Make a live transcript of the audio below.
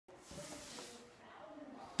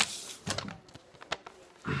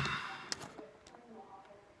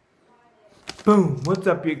Boom! What's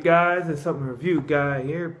up, you guys? It's Something Review Guy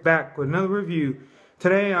here, back with another review.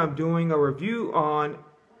 Today I'm doing a review on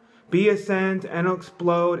BSN's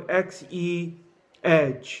xplode XE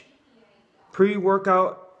Edge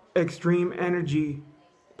pre-workout extreme energy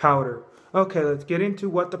powder. Okay, let's get into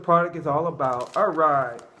what the product is all about.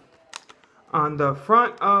 Alright, on the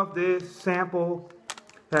front of this sample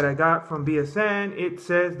that I got from BSN, it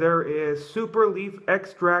says there is super leaf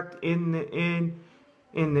extract in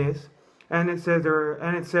this. And it says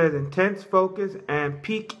intense focus and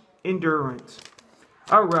peak endurance.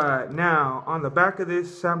 Alright, now on the back of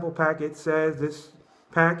this sample pack it says this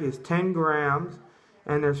pack is 10 grams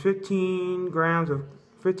and there's 15 grams of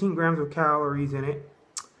calories in it.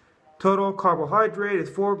 Total carbohydrate is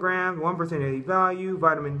 4 grams, 1% daily value.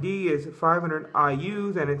 Vitamin D is 500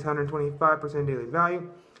 IUs and it's 125% daily value.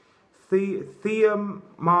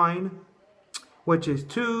 Thiamine, which is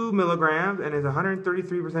 2 milligrams and is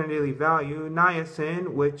 133% daily value. Niacin,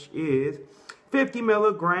 which is 50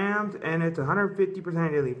 milligrams and it's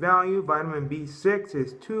 150% daily value. Vitamin B6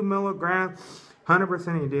 is 2 milligrams,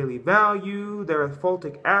 100% daily value. There is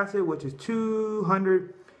fulvic acid, which is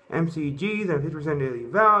 200 mcgs and 50% daily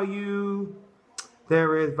value.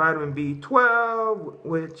 There is vitamin B12,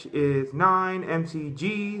 which is 9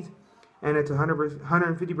 mcgs. And it's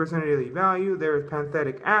 150% daily value. There is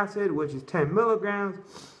panthetic acid, which is 10 milligrams,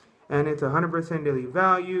 and it's 100% daily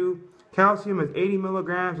value. Calcium is 80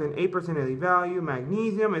 milligrams and 8% daily value.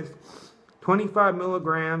 Magnesium is 25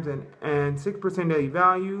 milligrams and 6% daily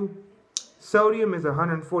value. Sodium is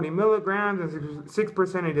 140 milligrams and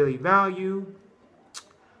 6% daily value.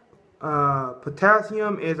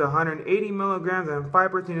 Potassium is 180 milligrams and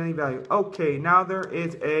 5% daily value. Okay, now there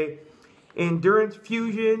is a endurance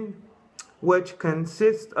fusion, which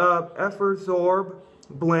consists of Effersorb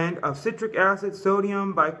blend of citric acid,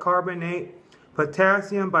 sodium bicarbonate,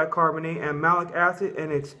 potassium bicarbonate, and malic acid,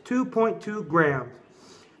 and it's 2.2 grams.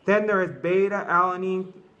 Then there is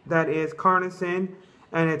beta-alanine, that is carnosine,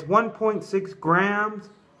 and it's 1.6 grams.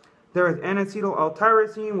 There is N-acetyl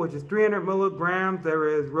L-tyrosine, which is 300 milligrams. There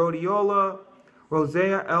is Rhodiola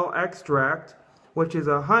rosea L extract, which is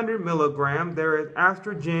 100 milligrams. There is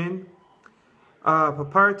Astrogen,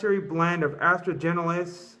 proprietary blend of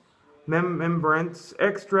Astragenales membranous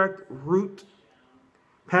extract root,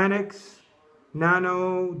 Panax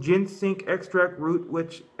nano ginseng extract root,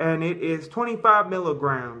 and it is 25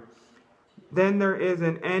 milligrams. Then there is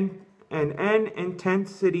an N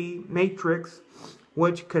intensity matrix,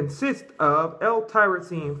 which consists of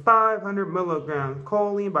L-tyrosine 500 milligrams,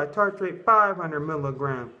 choline bitartrate 500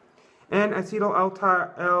 milligrams, and acetyl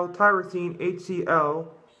L-tyrosine HCl,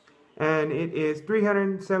 and it is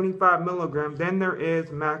 375 milligrams. Then there is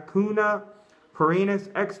Macuna perennis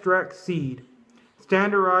extract seed,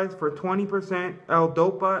 standardized for 20%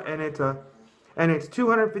 L-dopa, and it's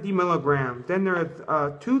 250 milligrams. Then there is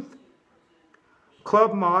tooth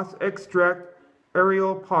club moss extract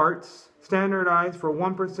aerial parts, standardized for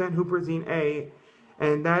 1% huperzine A,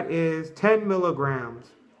 and that is 10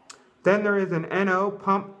 milligrams. Then there is an NO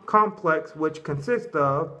pump complex, which consists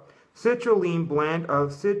of citrulline blend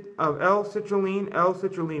of L-citrulline,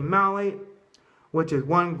 L-citrulline malate, which is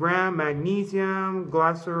 1 gram, magnesium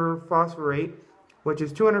glycerphosphorate, which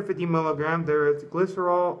is 250 milligrams. There is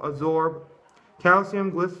glycerol adsorb,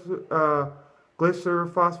 calcium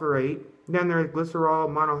glycerphosphorate. Then there is glycerol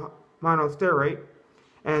monosterate,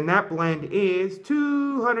 and that blend is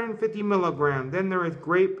 250 milligrams. Then there is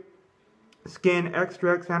grape skin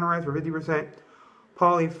extract, standardized for 50%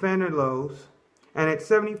 polyphenolose, and it's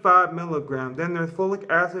 75 milligrams. Then there's folic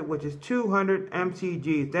acid, which is 200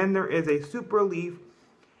 mcgs. Then there is a super leaf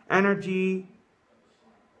energy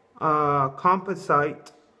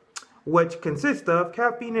composite, which consists of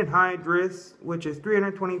caffeine anhydrous, which is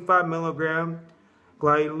 325 milligrams,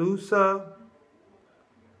 glylusa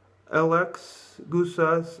LX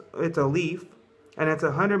gusas, it's a leaf, and it's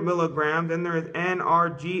 100 milligrams. Then there is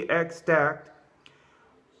NRG extract,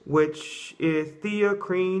 which is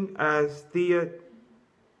theacrine as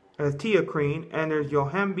teacrine, and there's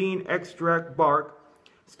yohimbine extract bark,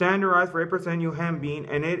 standardized for 8% yohimbine,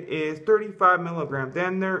 and it is 35 milligrams.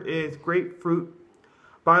 Then there is grapefruit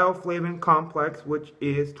bioflavin complex, which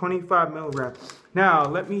is 25 milligrams. Now,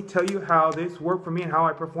 let me tell you how this worked for me and how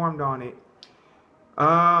I performed on it.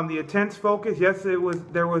 The intense focus, yes, there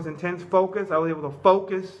was intense focus. I was able to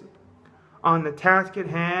focus on the task at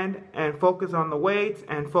hand and focus on the weights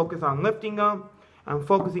and focus on lifting them and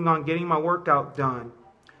focusing on getting my workout done.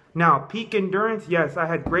 Now, peak endurance, yes, I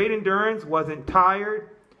had great endurance, wasn't tired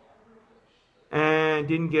and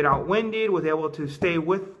didn't get outwinded, was able to stay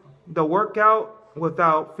with the workout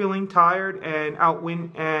without feeling tired and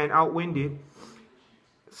outwinded.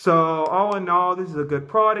 So all in all, this is a good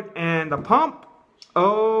product. And the pump,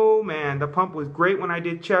 oh man, the pump was great when I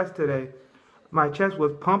did chest today. My chest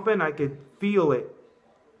was pumping, I could feel it.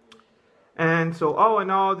 And so all in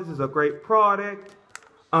all, this is a great product.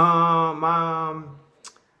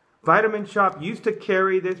 Vitamin Shop used to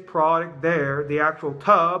carry this product there, the actual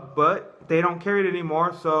tub, but they don't carry it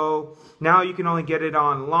anymore. So now you can only get it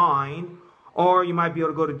online, or you might be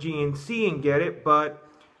able to go to GNC and get it. But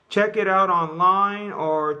check it out online,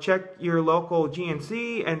 or check your local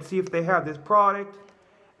GNC and see if they have this product,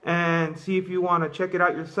 and see if you want to check it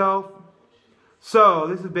out yourself. So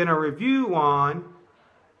this has been a review on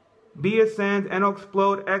BSN's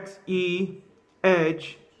xplode XE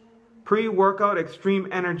Edge pre-workout extreme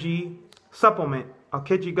energy supplement. I'll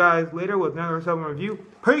catch you guys later with another supplement review.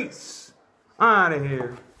 Peace! Out of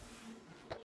here.